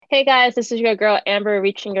Hey guys, this is your girl Amber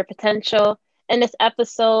reaching your potential. In this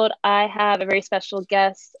episode, I have a very special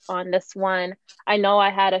guest on this one. I know I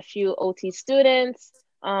had a few OT students,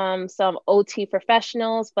 some OT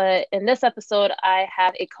professionals, but in this episode, I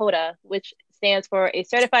have a CODA, which stands for a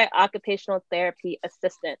Certified Occupational Therapy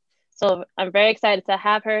Assistant. So I'm very excited to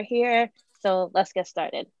have her here. So let's get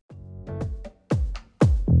started.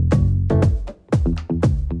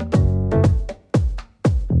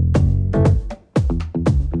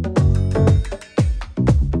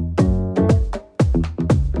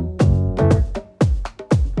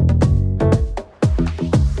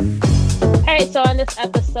 All right, so on this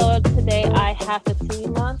episode today, I have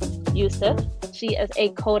Fatima Yusuf. She is a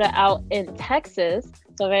CODA out in Texas.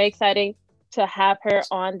 So very exciting to have her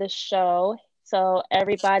on the show. So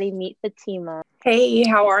everybody meet Fatima. Hey,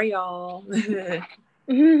 how are y'all? Thanks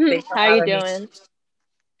for How are you having me. doing?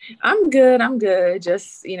 I'm good. I'm good.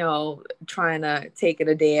 Just, trying to take it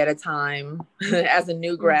a day at a time. As a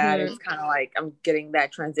new grad, it's kind of like I'm getting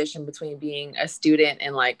that transition between being a student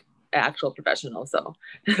and like an actual professional. So,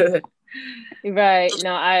 Right.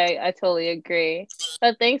 No, I totally agree.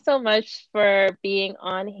 But thanks so much for being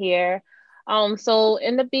on here. So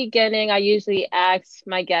in the beginning, I usually ask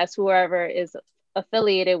my guests, whoever is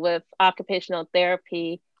affiliated with occupational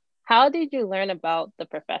therapy, how did you learn about the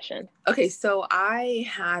profession? okay, so I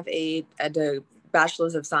have a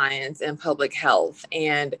bachelor's of science in public health.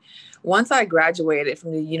 And once I graduated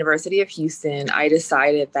from the University of Houston, I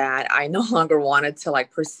decided that I no longer wanted to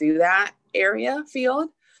like pursue that area field.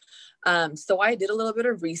 So I did a little bit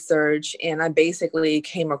of research and I basically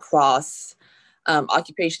came across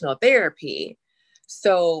occupational therapy.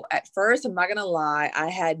 So at first, I'm not gonna lie, I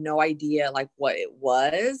had no idea like what it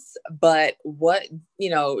was, but what,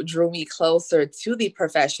 drew me closer to the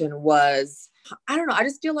profession was, I don't know, I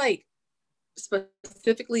just feel like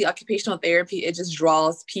specifically occupational therapy, it just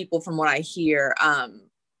draws people from what I hear.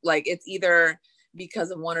 Like it's either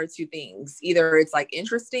because of one or two things. Either it's like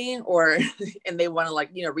interesting or and they want to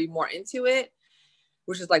like, read more into it,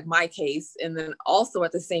 which is like my case. And then also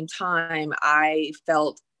at the same time, I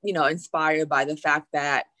felt, inspired by the fact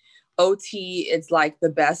that OT is like the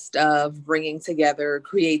best of bringing together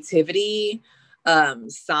creativity,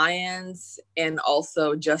 science, and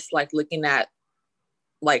also just like looking at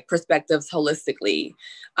like perspectives holistically.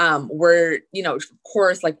 We're, of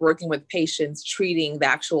course, like working with patients, treating the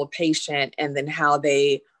actual patient, and then how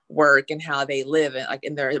they work and how they live in, like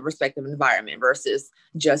in their respective environment versus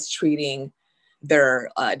just treating their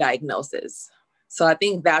diagnosis. So I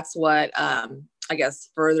think that's what I guess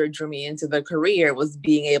further drew me into the career was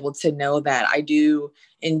being able to know that I do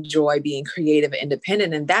enjoy being creative and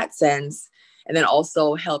independent in that sense, and then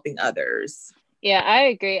also helping others. Yeah, I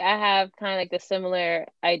agree. I have kind of like the similar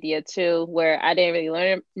idea too, where I didn't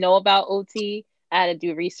really know about OT. I had to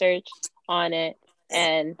do research on it.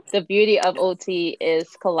 And the beauty of OT is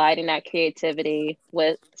colliding that creativity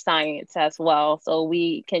with science as well. So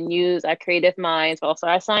we can use our creative minds, but also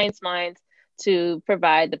our science minds to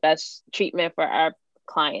provide the best treatment for our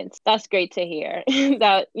clients. That's great to hear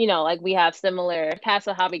that, like we have similar paths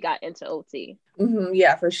of how we got into OT.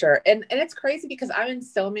 Yeah, for sure. And it's crazy because I'm in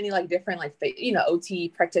so many like different like OT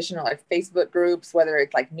practitioner like Facebook groups, whether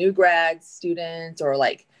it's like new grad students or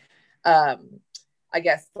like um I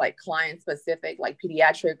guess like client specific like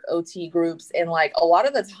pediatric OT groups. And like a lot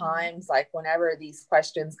of the times, like whenever these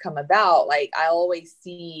questions come about, like I always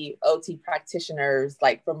see OT practitioners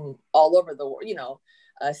like from all over the world,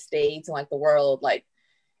 states and like the world, like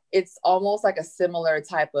it's almost like a similar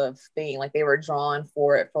type of thing. Like they were drawn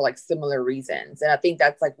for it for like similar reasons. And I think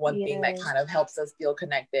that's like one thing that kind of helps us feel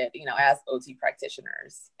connected, as OT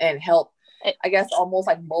practitioners and help, I guess, almost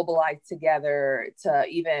like mobilize together to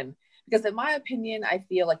even, because in my opinion, I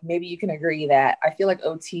feel like maybe you can agree that I feel like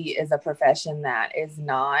OT is a profession that is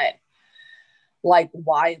not like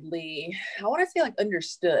widely, I want to say like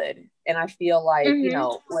understood. And I feel like,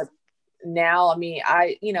 with now, I mean,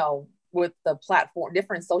 with the platform,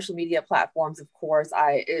 different social media platforms, of course,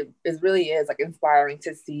 it really is like inspiring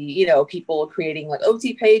to see, people creating like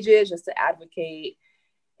OT pages just to advocate.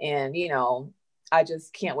 And, I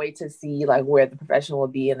just can't wait to see like where the profession will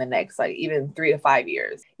be in the next, like even 3 to 5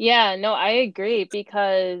 years. Yeah, no, I agree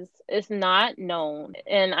because it's not known.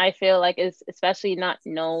 And I feel like it's especially not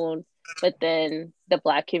known within the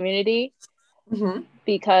Black community Mm-hmm.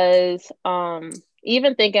 because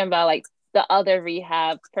even thinking about like the other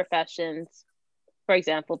rehab professions, for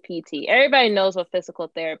example, PT, everybody knows what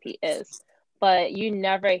physical therapy is, but you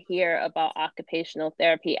never hear about occupational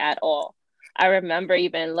therapy at all. I remember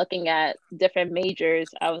even looking at different majors.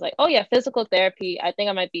 I was like, oh yeah, physical therapy. I think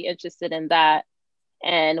I might be interested in that.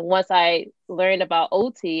 And once I learned about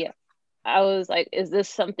OT, I was like, is this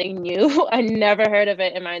something new? I never heard of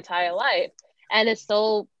it in my entire life. And it's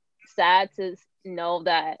so sad to know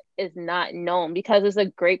that it's not known because it's a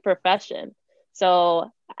great profession.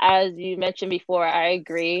 So, as you mentioned before, I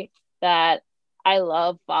agree that I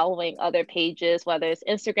love following other pages, whether it's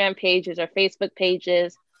Instagram pages or Facebook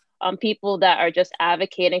pages, people that are just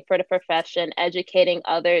advocating for the profession, educating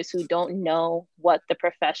others who don't know what the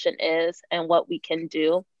profession is and what we can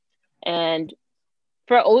do. And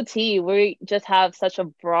for OT, we just have such a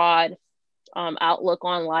broad outlook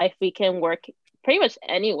on life. We can work pretty much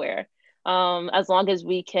anywhere, as long as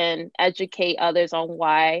we can educate others on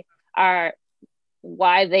our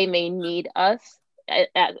why they may need us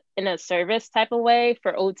in a service type of way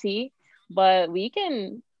for OT. But we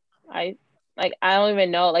can, I don't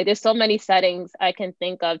even know. Like, there's so many settings I can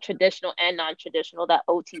think of, traditional and non-traditional, that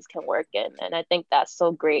OTs can work in, and I think that's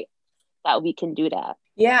so great that we can do that.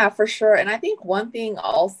 Yeah, for sure. And I think one thing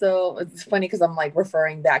also, it's funny because I'm like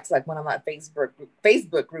referring back to like when I'm at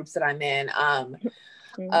Facebook groups that I'm in.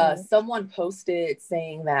 Someone posted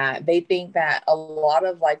saying that they think that a lot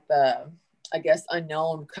of like the, I guess,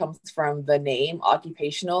 unknown comes from the name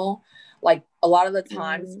occupational. Like a lot of the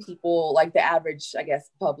times people, like the average, I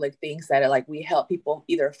guess, public thinks that like we help people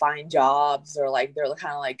either find jobs or like they're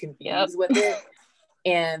kind of like confused with it.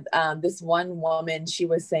 And this one woman, she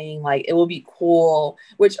was saying like it will be cool,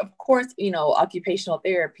 which of course, you know, occupational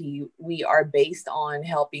therapy, we are based on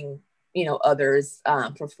helping, you know, others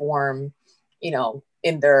perform, you know,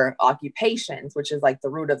 in their occupations, which is like the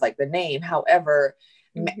root of like the name. However,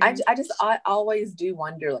 I always do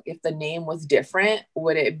wonder, like, if the name was different,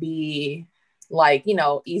 would it be like, you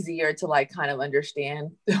know, easier to like kind of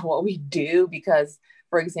understand what we do? Because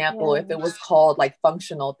for example, if it was called like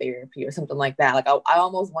functional therapy or something like that, like I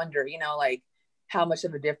almost wonder, you know, like how much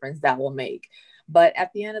of a difference that will make. But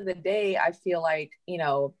at the end of the day, I feel like, you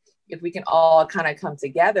know, if we can all kind of come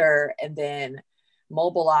together and then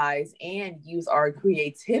mobilize and use our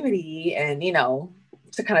creativity and, you know,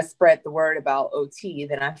 to kind of spread the word about OT,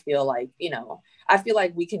 then I feel like, you know, I feel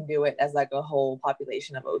like we can do it as like a whole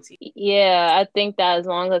population of OT. Yeah, I think that as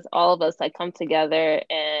long as all of us like come together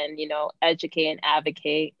and, you know, educate and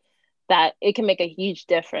advocate, that it can make a huge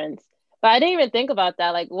difference. But I didn't even think about that.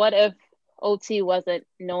 Like, what if OT wasn't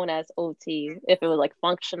known as OT? If it was like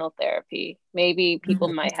functional therapy, maybe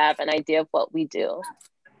people might have an idea of what we do.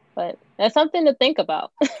 But that's something to think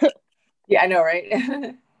about. Yeah, I know,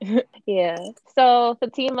 right? Yeah. So,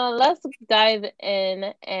 Fatima, let's dive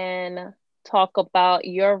in and talk about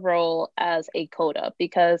your role as a coda,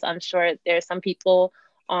 because I'm sure there's some people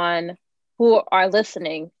on who are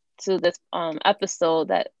listening to this episode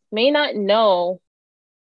that may not know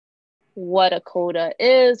what a coda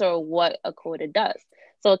is or what a coda does.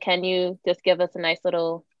 So, can you just give us a nice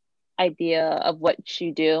little idea of what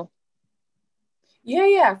you do?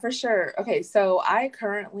 Yeah, for sure. Okay, so I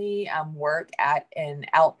currently work at an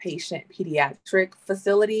outpatient pediatric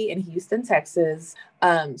facility in Houston, Texas.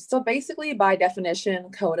 So basically, by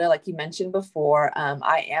definition, CODA, like you mentioned before,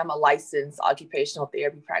 I am a licensed occupational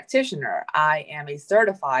therapy practitioner. I am a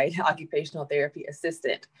certified occupational therapy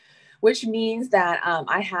assistant, which means that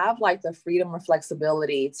I have like the freedom or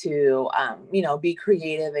flexibility to, you know, be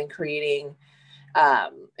creative in creating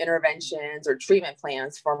interventions or treatment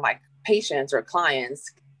plans for my patients or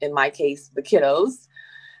clients, in my case, the kiddos.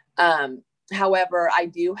 However, I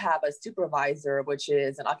do have a supervisor, which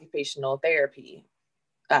is an occupational therapy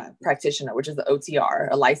practitioner, which is the OTR,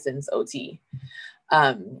 a licensed OT.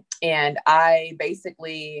 And I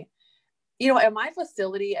basically, you know, at my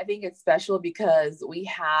facility, I think it's special because we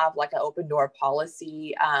have like an open door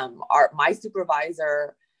policy. My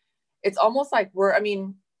supervisor, it's almost like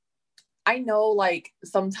I know like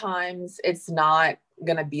sometimes it's not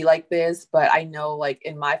going to be like this, but I know like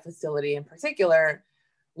in my facility in particular,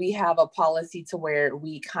 we have a policy to where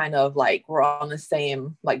we kind of like we're on the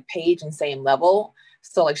same like page and same level.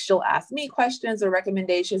 So like she'll ask me questions or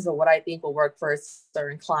recommendations of what I think will work for a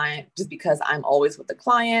certain client just because I'm always with the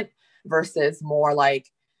client versus more like,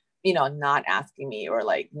 you know, not asking me or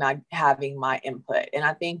like not having my input. And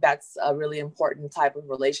I think that's a really important type of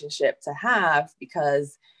relationship to have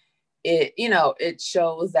because it, you know, it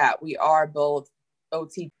shows that we are both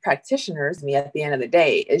OT practitioners. Me at the end of the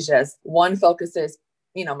day is just one focuses,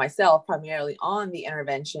 you know, myself primarily on the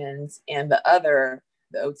interventions and the other,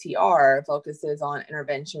 the OTR focuses on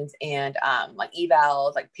interventions and like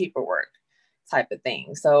evals, like paperwork type of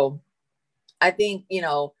thing. So I think, you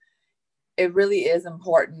know, it really is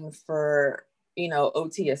important for, you know,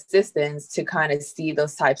 OT assistants to kind of see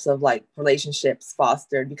those types of like relationships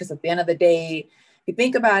fostered because at the end of the day, you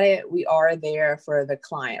think about it, we are there for the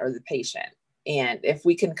client or the patient. And if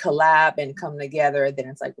we can collab and come together, then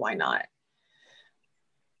it's like, why not?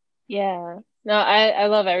 Yeah. No, I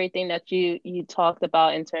love everything that you talked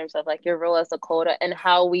about in terms of like your role as a coder and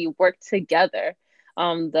how we work together,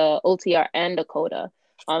 the OTR and the coder.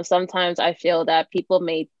 Sometimes I feel that people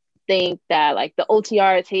may think that like the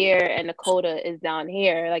OTR is here and the coder is down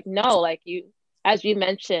here. Like no, like you, as you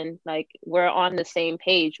mentioned, like we're on the same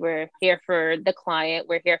page. We're here for the client.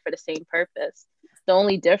 We're here for the same purpose. The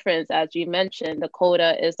only difference, as you mentioned, the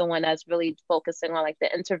coder is the one that's really focusing on like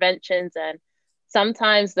the interventions, and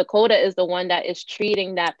sometimes the coda is the one that is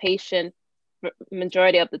treating that patient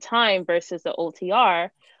majority of the time versus the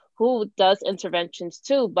OTR who does interventions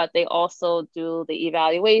too, but they also do the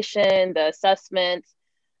evaluation, the assessments,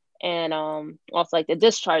 and also like the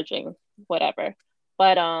discharging, whatever.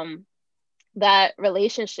 But that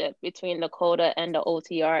relationship between the coda and the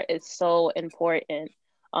OTR is so important.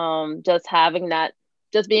 Just having that,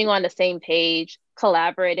 just being on the same page,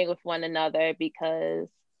 collaborating with one another, because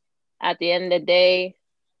at the end of the day,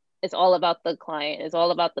 it's all about the client, it's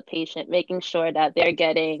all about the patient, making sure that they're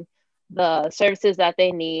getting the services that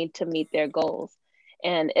they need to meet their goals.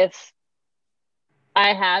 And if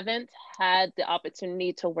I haven't had the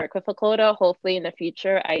opportunity to work with a coder, hopefully in the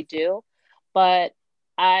future I do, but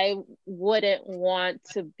I wouldn't want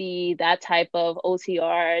to be that type of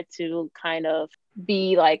OTR to kind of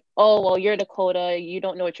be like, oh, well, you're the coder, you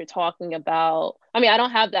don't know what you're talking about. I mean, I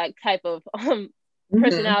don't have that type of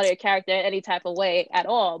personality or character in any type of way at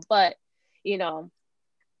all. But, you know,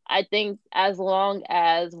 I think as long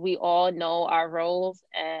as we all know our roles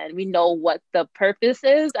and we know what the purpose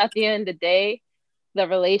is at the end of the day, the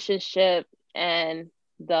relationship and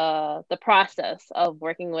the process of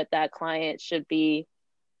working with that client should be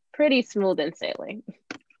pretty smooth and sailing.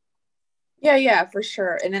 Yeah, for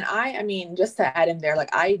sure. And then I mean, just to add in there,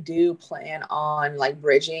 like I do plan on like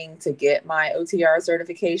bridging to get my OTR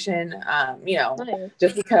certification, Nice.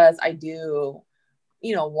 just because I do,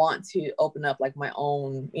 want to open up like my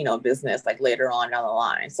own, business like later on down the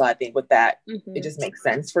line. So I think with that, it just makes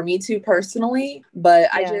sense for me too personally.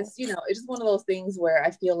 But I Yeah. just, it's just one of those things where I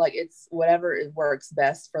feel like it's whatever it works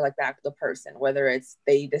best for like the person, whether it's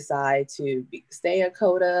they decide to stay a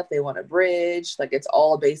coda, if they want to bridge, like it's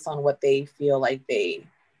all based on what they feel like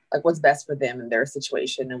what's best for them in their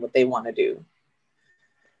situation and what they want to do.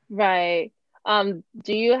 Right. Do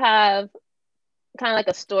you have kind of like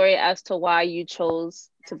a story as to why you chose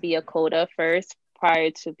to be a coda first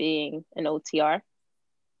prior to being an OTR?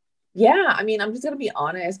 Yeah, I mean, I'm just gonna be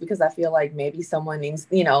honest because I feel like maybe someone needs,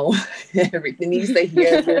 everything needs to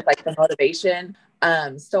hear this, like the motivation.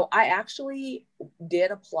 So I actually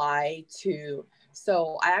did apply to,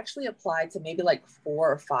 maybe like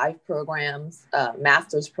 4 or 5 programs,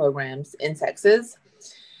 master's programs in Texas.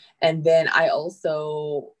 And then I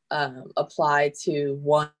also applied to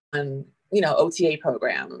one, OTA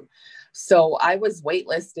program. So I was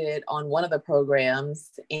waitlisted on one of the programs,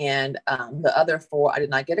 and the other 4 I did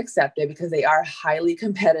not get accepted because they are highly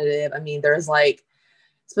competitive. I mean, there's like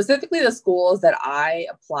specifically the schools that I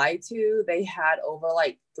applied to, they had over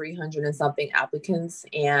like 300 and something applicants,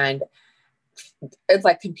 and it's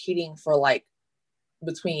like competing for like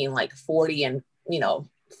between like 40 and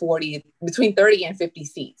 40 between 30 and 50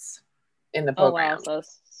 seats in the Oh wow, program. so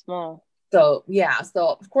it's small. So yeah,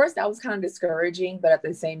 so of course that was kind of discouraging, but at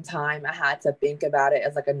the same time, I had to think about it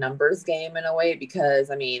as like a numbers game in a way, because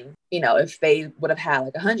I mean, if they would have had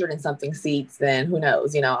like 100 and something seats, then who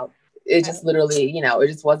knows, it just literally, it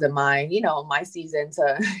just wasn't my season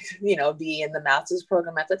to, be in the master's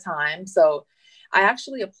program at the time. So I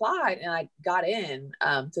actually applied and I got in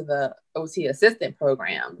to the OT assistant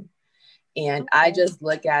program. And I just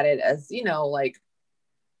look at it as, like,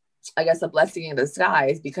 I guess a blessing in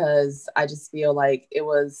disguise, because I just feel like it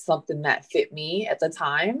was something that fit me at the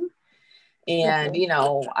time. And,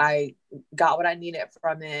 I got what I needed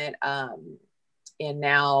from it. And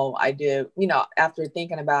now I do, after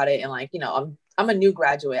thinking about it, and like, I'm a new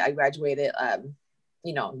graduate. I graduated,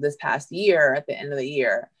 this past year at the end of the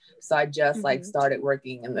year. So I just like started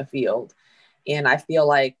working in the field. And I feel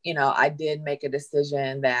like, I did make a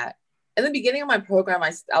decision that in the beginning of my program,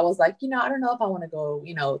 I was like, I don't know if I want to go,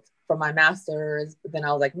 for my master's, but then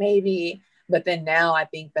I was like, maybe. But then now I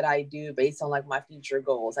think that I do, based on like my future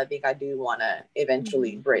goals, I think I do want to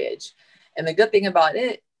eventually bridge. And the good thing about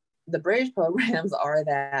it, the bridge programs are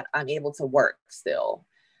that I'm able to work still.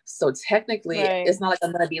 So technically, it's not like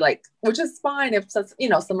I'm going to be like, which is fine if,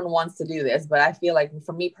 someone wants to do this. But I feel like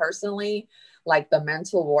for me personally, like the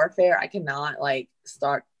mental warfare, I cannot like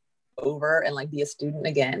start over and like be a student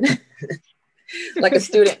again. like a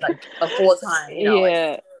student, like a full time, like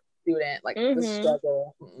Yeah. student, like the Mm-hmm.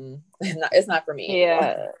 struggle. It's not for me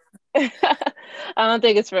anymore. Yeah. I don't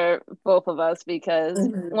think it's for both of us because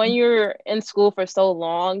when Mhm. you're in school for so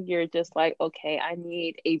long, you're just like, okay, I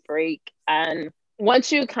need a break. And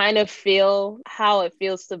once you kind of feel how it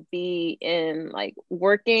feels to be in like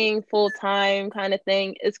working full time kind of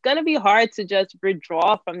thing, it's gonna be hard to just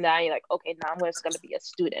withdraw from that. You're like, okay, now I'm just gonna be a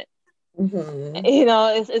student. Mhm.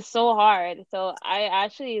 It's so hard. So I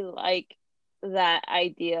actually like that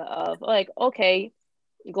idea of like, okay,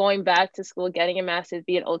 going back to school, getting a master's,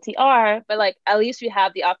 be an OTR, but like at least you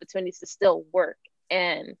have the opportunities to still work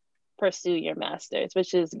and pursue your master's,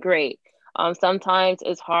 which is great. Sometimes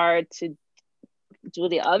it's hard to do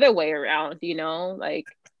the other way around, like,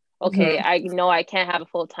 okay, Mhm. I know I can't have a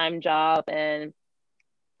full-time job and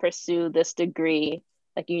pursue this degree.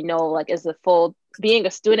 Like, like is a full being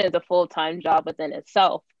a student is a full-time job within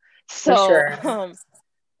itself. For So, sure.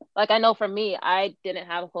 like I know for me, I didn't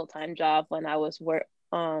have a full-time job when I was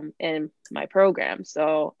in my program.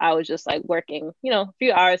 So I was just like working, a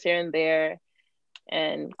few hours here and there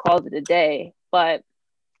and called it a day. But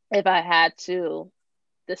if I had to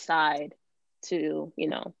decide to,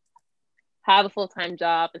 have a full-time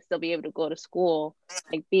job and still be able to go to school,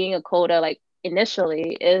 like being a coder, like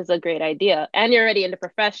initially is a great idea. And you're already in the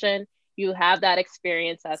profession, you have that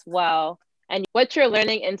experience as well. And what you're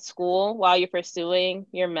learning in school while you're pursuing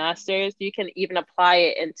your master's, you can even apply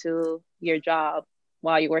it into your job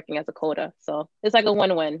while you're working as a coder. So it's like a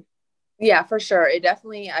win-win. Yeah, for sure. It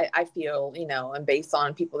definitely, I feel, and based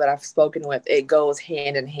on people that I've spoken with, it goes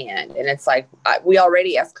hand in hand. And it's like, we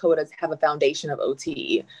already as codas have a foundation of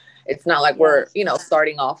OT. It's not like we're, Yes.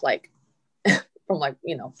 starting off like from like,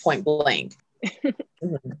 point blank.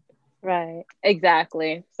 Mhm. Right.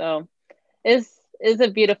 Exactly. So is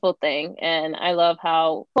a beautiful thing, and I love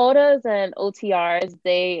how quotas and OTRs,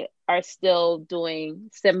 they are still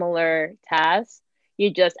doing similar tasks.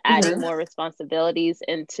 You're just adding Mhm. more responsibilities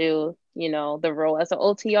into, the role as an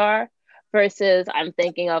OTR versus I'm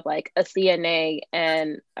thinking of like a CNA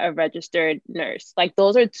and a registered nurse. Like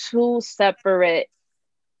those are two separate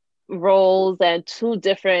roles and two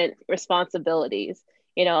different responsibilities.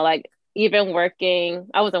 Like even working,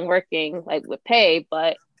 I wasn't working like with pay,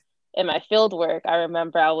 but in my field work, I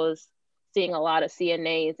remember I was seeing a lot of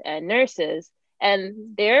CNAs and nurses,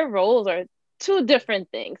 and their roles are two different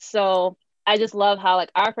things. So I just love how,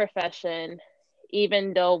 like, our profession,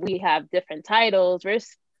 even though we have different titles, we're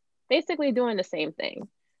basically doing the same thing.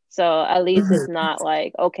 So at least it's Mhm. not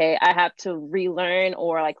like, okay, I have to relearn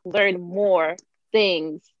or like learn more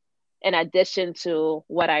things in addition to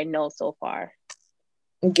what I know so far.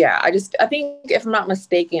 Yeah, I think if I'm not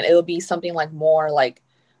mistaken, it'll be something like more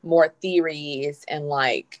theories and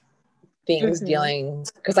like things Mm-hmm. dealing,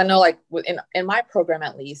 because I know like in my program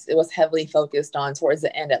at least, it was heavily focused on towards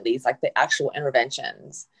the end at least, like the actual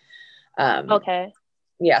interventions. Um, Okay.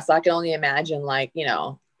 yeah, so I can only imagine like, it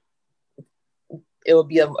will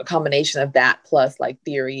be a combination of that plus like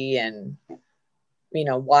theory and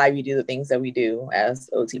why we do the things that we do as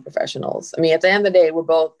OT professionals. I mean, at the end of the day, we're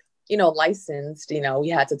both licensed. We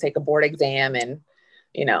had to take a board exam and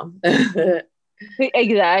mm-hmm.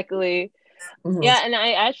 Exactly. Yeah, and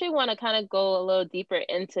I actually want to kind of go a little deeper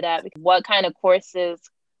into that because what kind of courses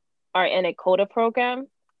are in a CODA program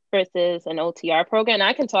versus an OTR program. And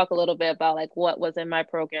I can talk a little bit about like what was in my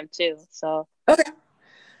program too. So Okay.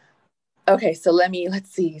 Okay, so let's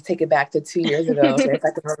see, take it back to 2 years ago, okay, if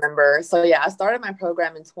I can remember. So yeah, I started my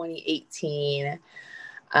program in 2018. okay.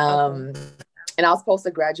 Um, and I was supposed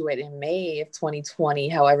to graduate in May of 2020.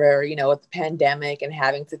 However, with the pandemic and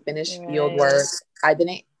having to finish field Right. work, I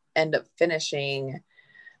didn't end up finishing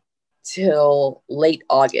till late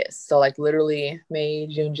August. So like literally May,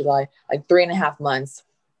 June, July, like 3.5 months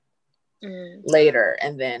Mm. later,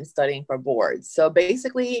 and then studying for boards. So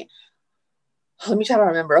basically, let me try to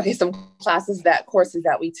remember. Okay, some courses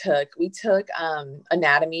that we took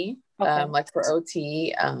anatomy, Okay. like for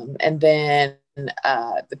OT, and then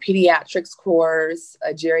the pediatrics course,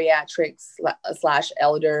 geriatrics slash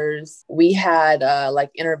elders. We had like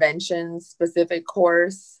intervention specific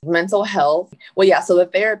course, mental health. Well, yeah, so the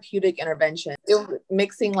therapeutic intervention, it was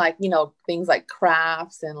mixing like things like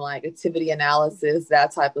crafts and like activity analysis,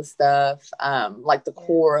 that type of stuff, like the Yeah.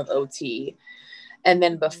 core of OT. And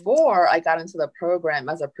then Mhm. before I got into the program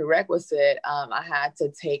as a prerequisite, I had to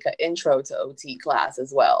take an intro to OT class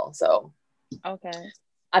as well. So Okay.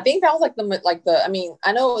 I think that was like the. I mean,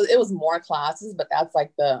 I know it was more classes, but that's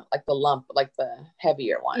like the lump, like the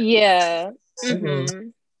heavier ones. Yeah. Mm-hmm. Mm-hmm.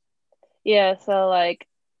 Yeah. So like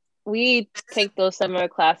we take those summer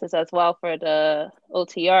classes as well for the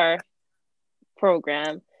OTR.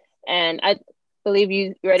 program. And I believe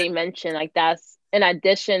you already mentioned like that's in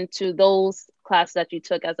addition to those classes that you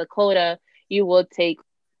took as a coda, you will take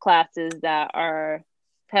classes that are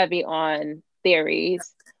heavy on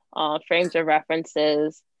theories, frames of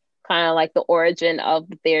references, kind of like the origin of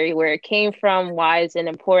the theory, where it came from, why is it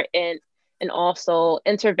important, and also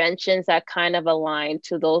interventions that kind of align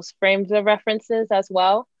to those frames of references as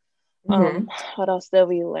well. What else did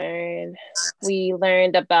we learn? We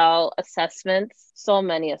learned about assessments, so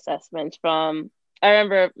many assessments from, I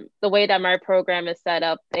remember the way that my program is set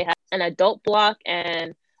up, they have an adult block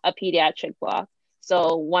and a pediatric block.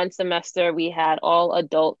 So one semester we had all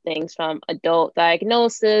adult things from adult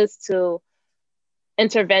diagnosis to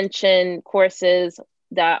intervention courses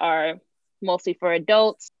that are mostly for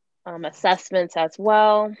adults, assessments as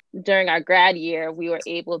well. During our grad year, we were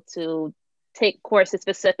able to take courses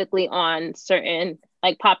specifically on certain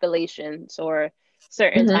like populations or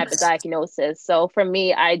certain type of diagnosis. So for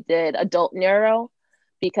me, I did adult neuro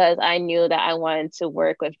because I knew that I wanted to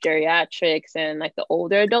work with geriatrics and like the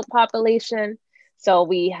older adult population. So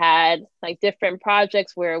we had like different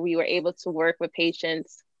projects where we were able to work with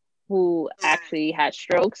patients who actually had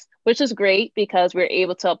strokes, which is great because we're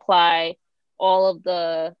able to apply all of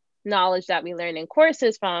the knowledge that we learned in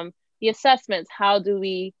courses from the assessments. How do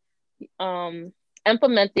we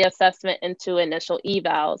implement the assessment into initial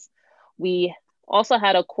evals? We also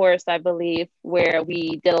had a course, I believe, where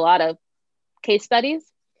we did a lot of case studies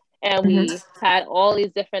and we had all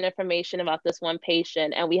these different information about this one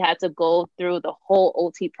patient, and we had to go through the whole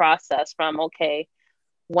OT process from, okay,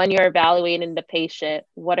 when you're evaluating the patient,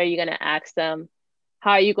 what are you going to ask them?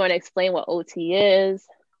 How are you going to explain what OT is?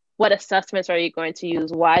 What assessments are you going to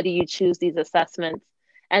use? Why do you choose these assessments?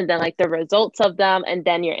 And then like the results of them, and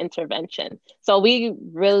then your intervention. So we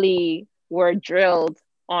really were drilled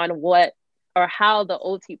on what or how the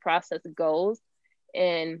OT process goes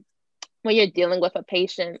in when you're dealing with a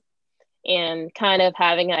patient, and kind of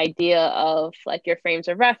having an idea of like your frames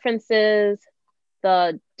of references,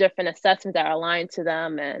 the different assessments that are aligned to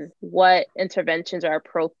them, and what interventions are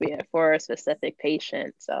appropriate for a specific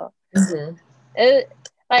patient. So it,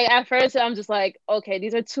 like at first I'm just like, okay,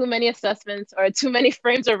 these are too many assessments or too many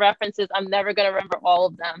frames of references. I'm never going to remember all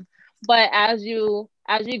of them. But as you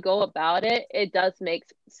go about it, it does make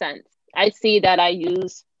sense. I see that I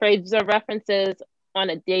use frames of references on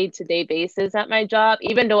a day-to-day basis at my job,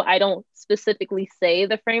 even though I don't specifically say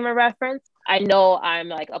the frame of reference. I know I'm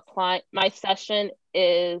like applying, my session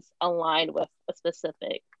is aligned with a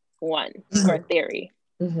specific one or theory.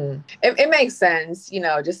 It makes sense, you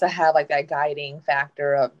know, just to have like that guiding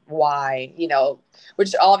factor of why, you know,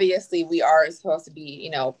 which obviously we are supposed to be, you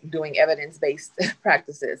know, doing evidence-based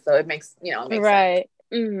practices. So it makes, you know, it makes right.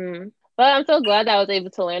 Sense. But I'm so glad that I was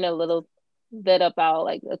able to learn a little bit about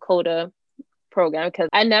like the CODA program, because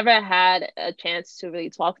I never had a chance to really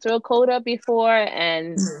talk to a CODA before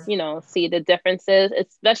and, you know, see the differences,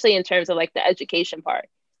 especially in terms of like the education part.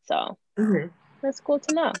 So that's cool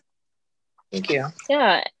to know. Thank you.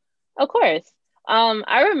 Yeah, of course.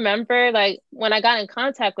 I remember like when I got in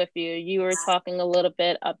contact with you, you were talking a little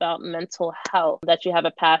bit about mental health, that you have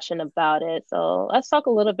a passion about it. So let's talk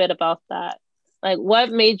a little bit about that. Like what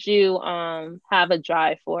made you have a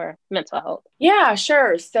drive for mental health? Yeah,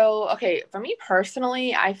 sure. So, okay, for me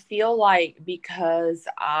personally, I feel like because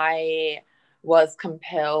I was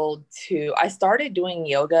compelled to, I started doing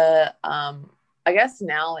yoga, I guess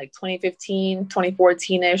now like 2015,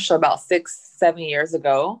 2014-ish, so about 6-7 years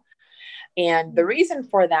ago. And the reason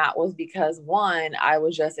for that was because one, I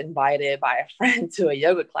was just invited by a friend to a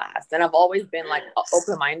yoga class, and I've always been like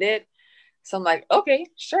open-minded. So I'm like, okay,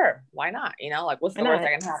 sure. Why not? You know, like what's the worst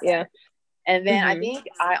that can happen? Yeah. And then I think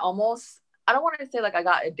I don't want to say like I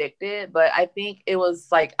got addicted, but I think it was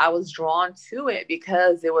like I was drawn to it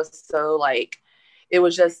because it was so like, it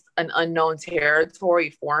was just an unknown territory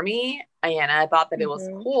for me. And I thought that it was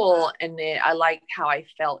cool. And then I liked how I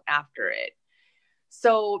felt after it.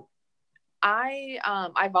 So I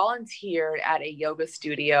volunteered at a yoga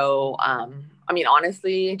studio. I mean,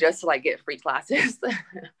 honestly, just to like get free classes. But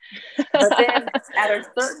then at a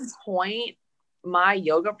certain point, my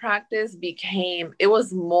yoga practice it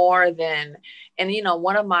was more than, and you know,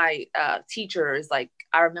 one of my teachers, like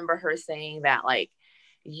I remember her saying that like,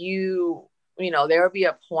 you know, there will be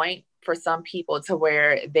a point for some people to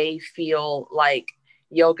where they feel like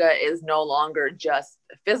yoga is no longer just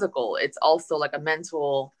physical. It's also like a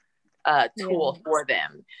mental tool for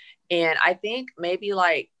them. And I think maybe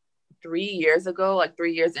like 3 years ago, like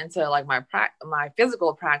 3 years into like my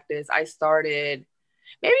physical practice, I started,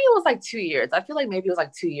 maybe it was like 2 years. I feel like maybe it was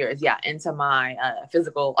like 2 years, into my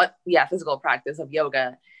physical practice of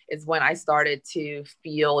yoga. is when I started to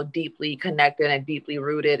feel deeply connected and deeply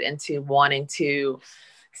rooted into wanting to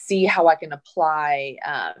see how I can apply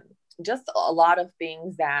just a lot of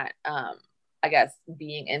things that I guess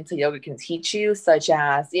being into yoga can teach you, such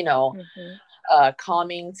as,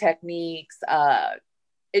 calming techniques.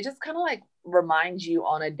 It just kind of like reminds you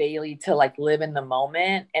on a daily to like live in the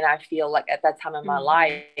moment. And I feel like at that time in my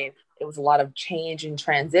life, it was a lot of change and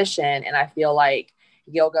transition. And I feel like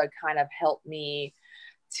yoga kind of helped me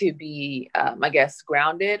to be, I guess,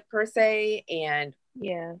 grounded per se. And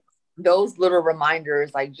those little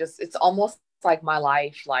reminders, like just, it's almost like my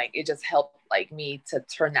life, like it just helped like me to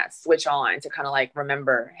turn that switch on to kind of like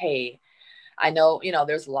remember, hey, I know,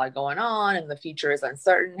 there's a lot going on and the future is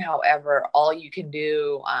uncertain. However, all you can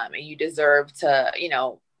do, and you deserve to,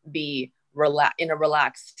 be in a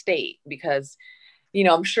relaxed state because,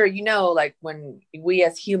 I'm sure, like when we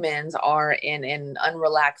as humans are in an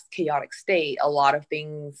unrelaxed, chaotic state, a lot of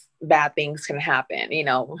things, bad things can happen,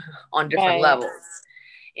 on different levels.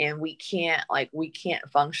 And we can't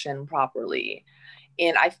function properly.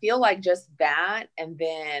 And I feel like just that. And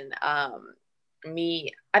then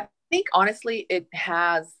I think honestly, it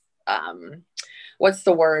has, what's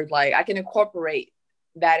the word? Like I can incorporate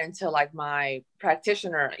that into like my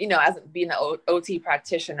practitioner, as being an OT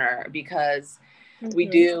practitioner, because we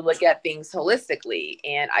do look at things holistically.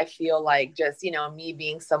 And I feel like just, me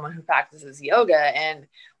being someone who practices yoga. And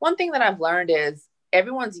one thing that I've learned is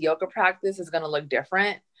everyone's yoga practice is going to look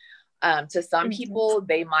different. To some people,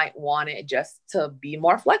 they might want it just to be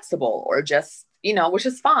more flexible or just, which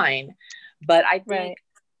is fine. But I think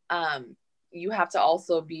you have to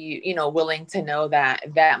also be, willing to know that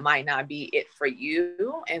that might not be it for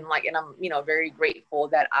you. And I'm, very grateful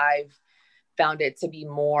that I've found it to be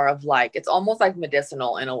more of like, it's almost like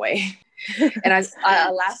medicinal in a way. And I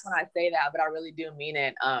laugh when I say that, but I really do mean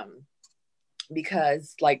it.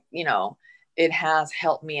 Because like, it has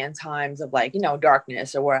helped me in times of like,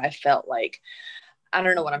 darkness or where I felt like, I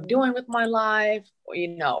don't know what I'm doing with my life,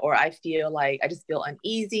 or I feel like I just feel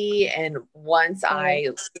uneasy. And once I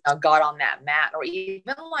got on that mat, or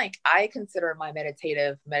even like I consider my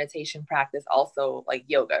meditation practice also like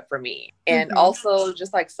yoga for me. And also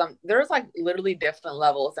just like there's like literally different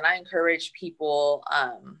levels. And I encourage people,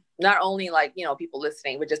 not only like, people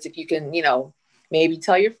listening, but just if you can, maybe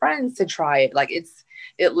tell your friends to try it. Like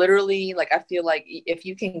it literally, like, I feel like if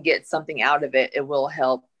you can get something out of it, it will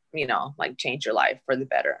help, like change your life for the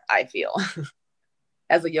better, I feel,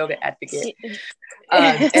 as a yoga advocate.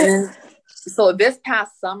 And then, so this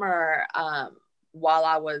past summer, while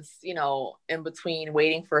I was, in between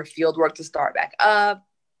waiting for field work to start back up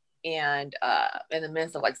and in the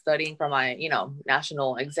midst of like studying for my,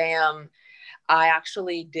 national exam, I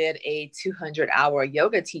actually did a 200-hour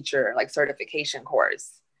yoga teacher like certification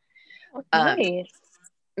course. Nice.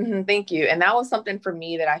 Thank you. And that was something for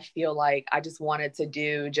me that I feel like I just wanted to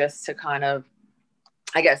do just to kind of,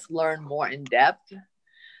 I guess, learn more in depth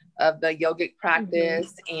of the yogic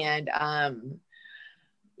practice. And,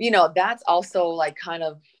 that's also like kind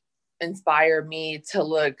of inspired me to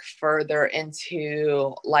look further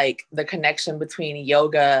into like the connection between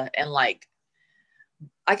yoga and like,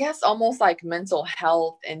 I guess almost like mental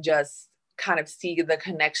health, and just kind of see the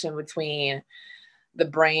connection between the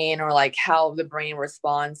brain, or like how the brain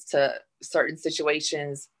responds to certain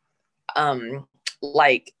situations.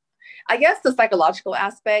 Like, I guess the psychological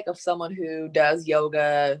aspect of someone who does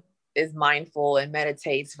yoga, is mindful and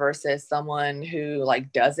meditates, versus someone who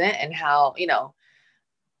like doesn't, and how,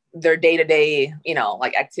 their day-to-day,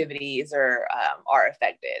 like activities are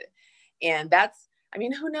affected. And that's, I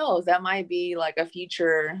mean, who knows, that might be like a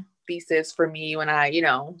future thesis for me when I,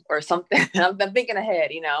 or something. I'm thinking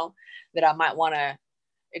ahead, that I might want to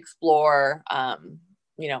explore,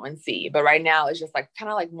 and see. But right now it's just like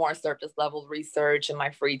kind of like more surface level research in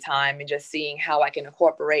my free time, and just seeing how I can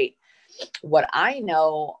incorporate what I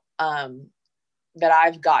know, that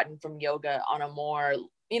I've gotten from yoga on a more,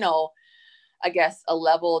 I guess a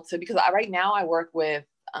level to, because right now I work with,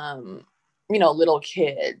 little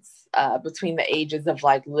kids, between the ages of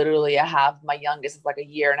like, literally I have my youngest is like a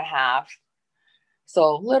year and a half.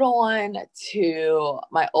 So little one to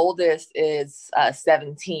my oldest is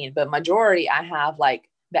 17, but majority I have like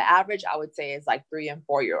the average I would say is like 3 and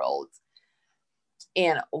 4 year olds.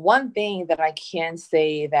 And one thing that I can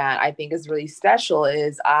say that I think is really special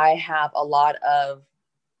is I have a lot of,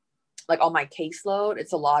 like on my caseload,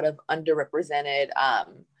 it's a lot of underrepresented,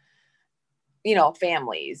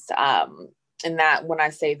 families. And that when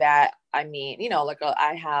I say that, I mean, like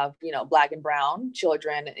I have, Black and brown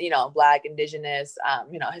children, Black, Indigenous,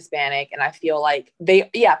 Hispanic. And I feel like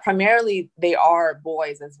primarily they are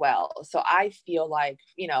boys as well. So I feel like,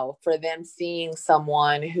 for them seeing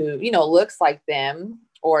someone who, looks like them,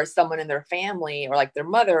 or someone in their family, or like their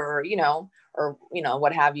mother, or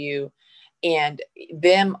what have you, and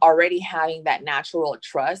them already having that natural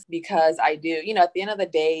trust, because I do, at the end of the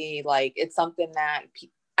day, like it's something that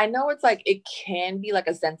I know it's like, it can be like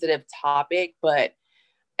a sensitive topic, but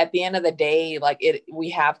at the end of the day, like we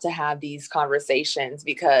have to have these conversations,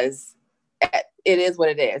 because it is what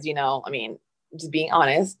it is, I mean, just being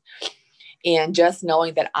honest, and just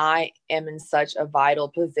knowing that I am in such a vital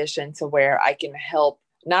position to where I can help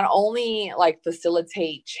not only like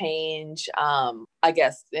facilitate change, I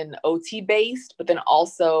guess in OT based, but then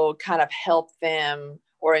also kind of help them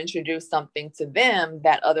or introduce something to them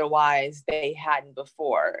that otherwise they hadn't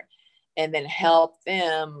before, and then help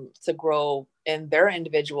them to grow in their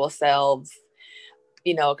individual selves,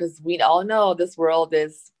 because we all know this world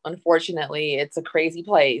is, unfortunately, it's a crazy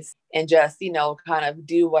place, and just, kind of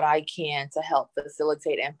do what I can to help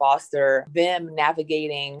facilitate and foster them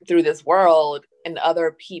navigating through this world, and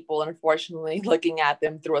other people, unfortunately, looking at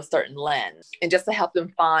them through a certain lens, and just to help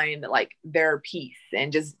them find like their peace,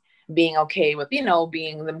 and just being okay with,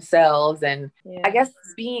 being themselves, and I guess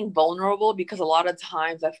being vulnerable, because a lot of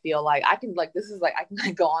times I feel like I can like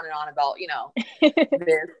go on and on about,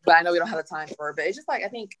 this, but I know we don't have the time for it. But it's just like, I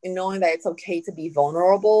think knowing that it's okay to be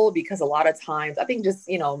vulnerable, because a lot of times I think just,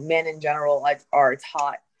 men in general like are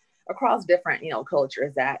taught across different,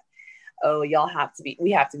 cultures that, oh, we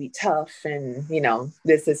have to be tough, and,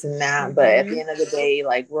 this and that. But at the end of the day,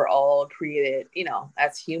 like we're all created,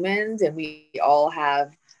 as humans, and we all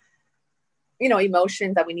have,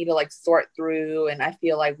 emotions that we need to like sort through. And I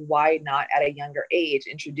feel like, why not at a younger age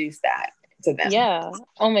introduce that to them? Yeah.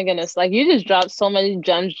 Oh my goodness. Like you just dropped so many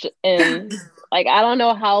gems in, like, I don't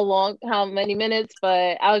know how many minutes,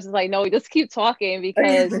 but I was just like, no, just keep talking,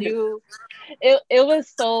 because it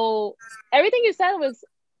was so, everything you said was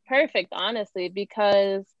perfect, honestly,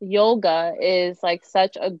 because yoga is like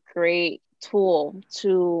such a great tool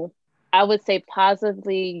to, I would say,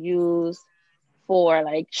 positively use for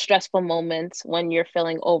like stressful moments when you're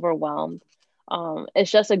feeling overwhelmed.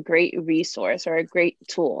 It's just a great resource or a great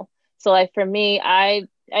tool. So like for me, I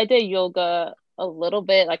did yoga a little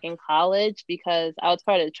bit like in college, because I was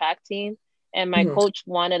part of the track team, and my coach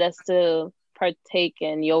wanted us to partake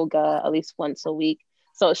in yoga at least once a week.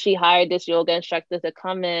 So she hired this yoga instructor to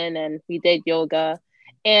come in, and we did yoga.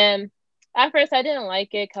 And at first I didn't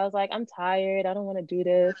like it, because I was like, I'm tired, I don't want to do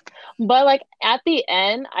this. But like at the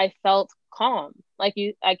end, I felt calm. Like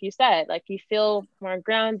you said, like you feel more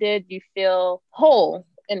grounded, you feel whole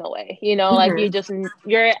in a way, like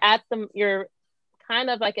you're kind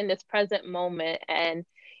of like in this present moment, and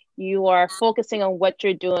you are focusing on what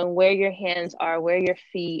you're doing, where your hands are, where your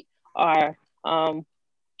feet are,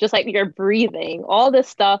 just like your breathing. All this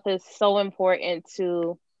stuff is so important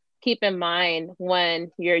to keep in mind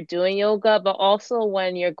when you're doing yoga, but also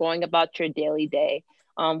when you're going about your daily day,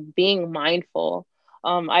 being mindful.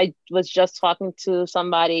 I was just talking to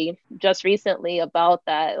somebody just recently about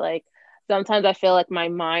that. Like sometimes I feel like my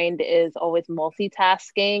mind is always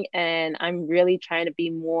multitasking, and I'm really trying to be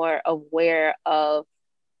more aware of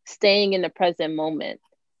staying in the present moment.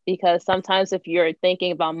 Because sometimes if you're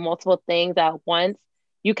thinking about multiple things at once,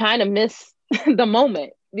 you kind of miss the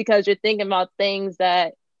moment, because you're thinking about things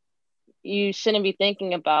that you shouldn't be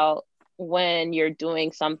thinking about when you're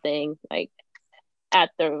doing something like at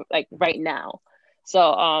the like right now.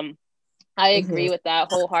 So I agree with that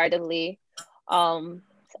wholeheartedly.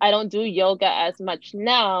 I don't do yoga as much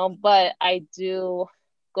now, but I do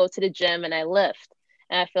go to the gym and I lift.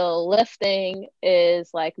 And I feel lifting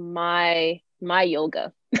is like my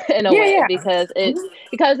yoga in a way, because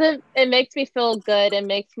it makes me feel good, it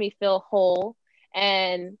makes me feel whole.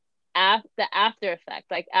 And the after effect,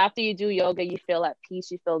 like after you do yoga, you feel at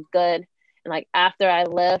peace, you feel good. And like after I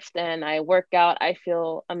lift and I work out, I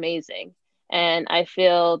feel amazing. And I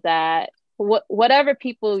feel that whatever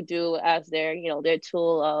people do as their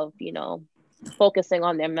tool of focusing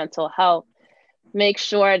on their mental health, make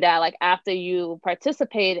sure that like after you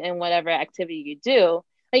participate in whatever activity you do,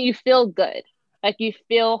 that you feel good, like you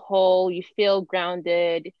feel whole, you feel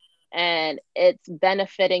grounded, and it's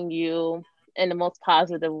benefiting you in the most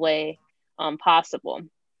positive way possible.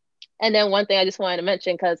 And then one thing I just wanted to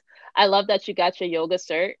mention, because I love that you got your yoga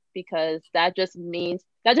cert, because that just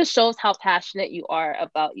shows how passionate you are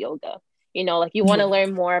about yoga. Like you want to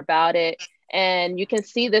learn more about it, and you can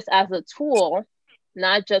see this as a tool,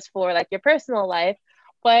 not just for like your personal life,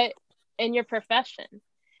 but in your profession.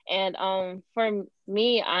 And for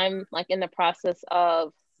me, I'm like in the process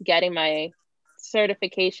of getting my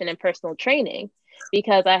certification in personal training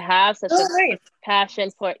because I have such Oh, a nice.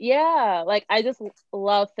 passion for, yeah, like I just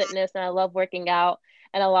love fitness and I love working out.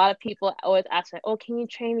 And a lot of people always ask me, "Oh, can you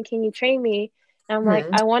train me? Can you train me?" And I'm like,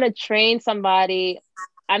 Mhm. I want to train somebody.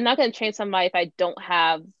 I'm not going to train somebody if I don't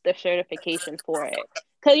have the certification for it.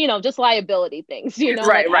 Because, just liability things, like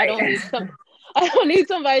Right, right. I don't need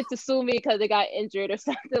somebody to sue me because they got injured or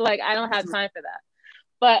something. Like, I don't have time for that.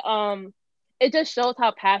 But it just shows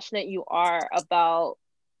how passionate you are about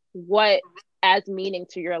what adds meaning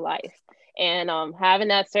to your life. And having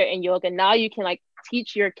that certain yoga, now you can like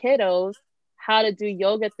teach your kiddos how to do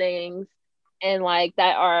yoga things and like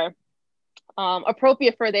that are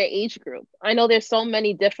appropriate for their age group. I know there's so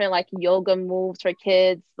many different like yoga moves for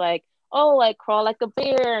kids, like, oh, like crawl like a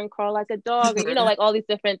bear and crawl like a dog, and Mhm. like all these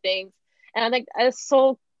different things. And I think that's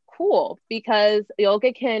so cool because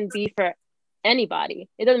yoga can be for anybody.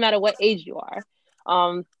 It doesn't matter what age you are.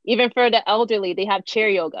 Even for the elderly, they have chair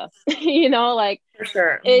yoga. Like For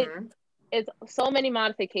sure. it Hmm. it's so many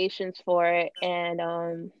modifications for it. And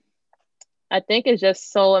I think it's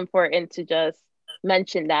just so important to just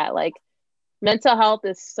mention that like mental health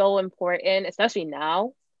is so important, especially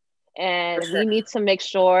now. For And sure. we need to make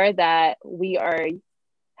sure that we are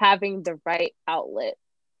having the right outlet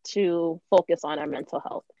to focus on our mental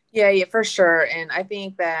health. Yeah, yeah, for sure. And I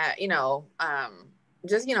think that,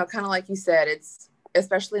 just, kind of like you said, it's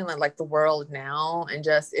especially in like the world now. And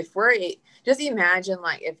just if we're, just imagine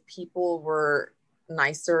like if people were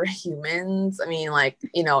nicer humans, I mean, like,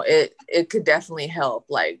 it could definitely help,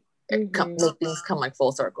 like, Hmm. make things come like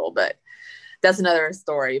full circle. But that's another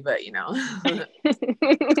story. But, got to start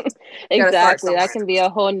Exactly. That somewhere. can be a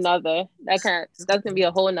whole nother, that can be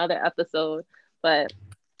a whole nother episode. But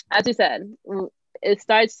as you said, it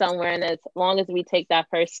starts somewhere, and as long as we take that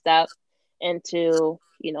first step into,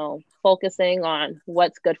 focusing on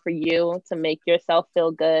what's good for you to make yourself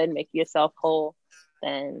feel good, make yourself whole,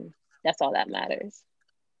 then that's all that matters.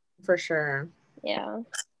 For sure. Yeah.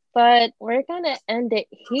 But we're gonna end it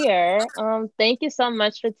here. Thank you so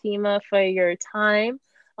much, Fatima, for your time.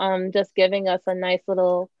 Just giving us a nice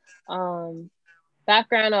little um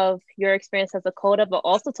background of your experience as a coder, but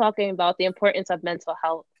also talking about the importance of mental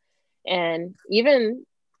health and even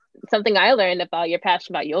something I learned about your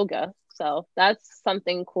passion about yoga. So that's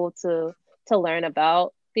something cool to learn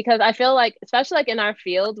about because I feel like, especially like in our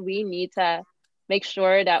field, we need to make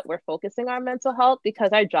sure that we're focusing on mental health because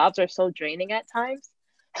our jobs are so draining at times.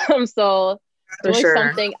 So For doing sure.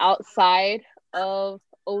 something outside of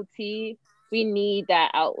OT, we need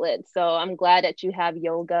that outlet. So I'm glad that you have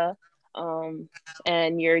yoga, um,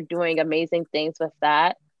 and you're doing amazing things with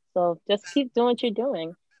that. So just keep doing what you're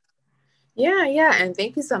doing. Yeah, yeah. And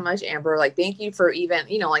thank you so much, Amber. Like, thank you for even,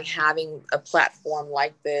 like having a platform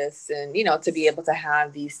like this and, to be able to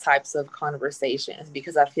have these types of conversations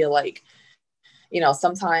because I feel like,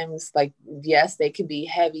 sometimes like, yes, they can be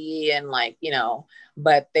heavy and like,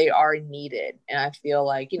 but they are needed. And I feel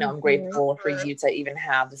like, I'm Hmm. grateful for you to even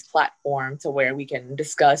have this platform to where we can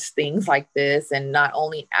discuss things like this and not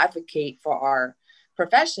only advocate for our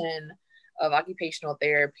profession of occupational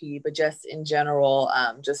therapy, but just in general,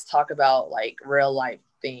 just talk about like real life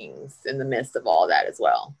things in the midst of all that as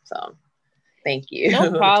well. So thank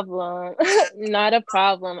No you. problem. Not a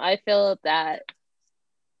problem. I feel that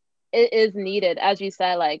it is needed. As you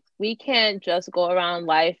said, like we can't just go around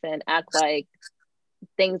life and act like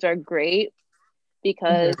things are great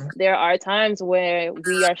because Mhm. there are times where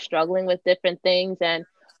we are struggling with different things. And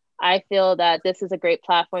I feel that this is a great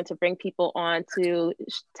platform to bring people on to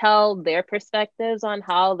tell their perspectives on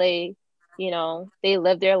how they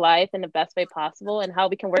live their life in the best way possible and how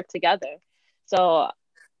we can work together. So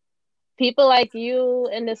people like you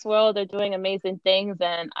in this world are doing amazing things,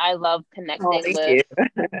 and I love Oh, connecting thank with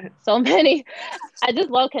you. so many. I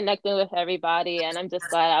just love connecting with everybody, and I'm just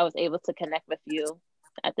glad I was able to connect with you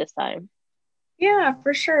at this time. Yeah,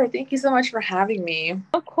 for sure. Thank you so much for having me.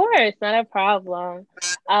 Of course, not a problem.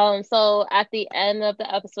 So at the end of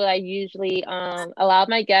the episode, I usually allow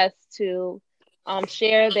my guests to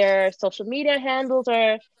share their social media handles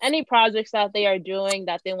or any projects that they are doing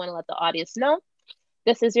that they want to let the audience know.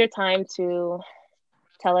 This is your time to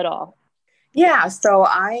tell it all. Yeah, so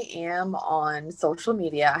I am on social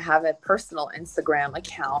media. I have a personal Instagram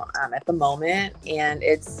account at the moment, and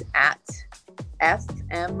it's at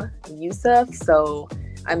FM Yusuf. So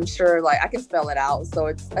I'm sure like I can spell it out. So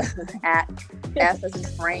it's at F as in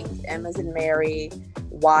Frank, M as in Mary,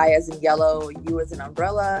 Y as in yellow, U as in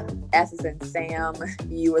umbrella, S as in Sam,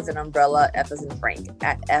 U as in umbrella, F as in Frank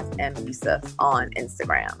at FM Yusuf on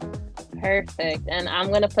Instagram. Perfect. And I'm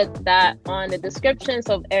going to put that on the description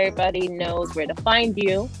so everybody knows where to find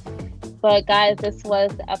you. But guys, this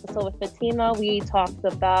was the episode with Fatima. We talked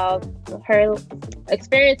about her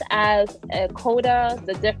experience as a CODA,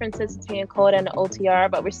 the differences between CODA and the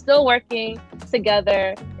OTR, but we're still working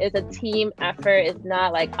together. It's a team effort. It's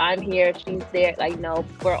not like I'm here, she's there. Like, no,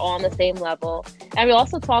 we're all on the same level. And we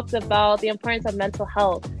also talked about the importance of mental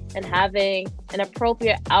health and having an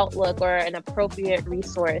appropriate outlook or an appropriate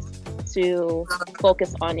resource to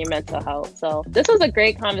focus on your mental health. So this was a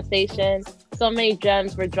great conversation. So many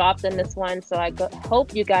gems were dropped in this one. So I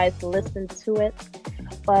hope you guys listened to it.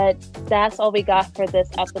 But that's all we got for this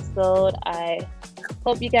episode. I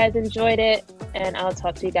hope you guys enjoyed it, and I'll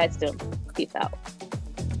talk to you guys soon. Peace out.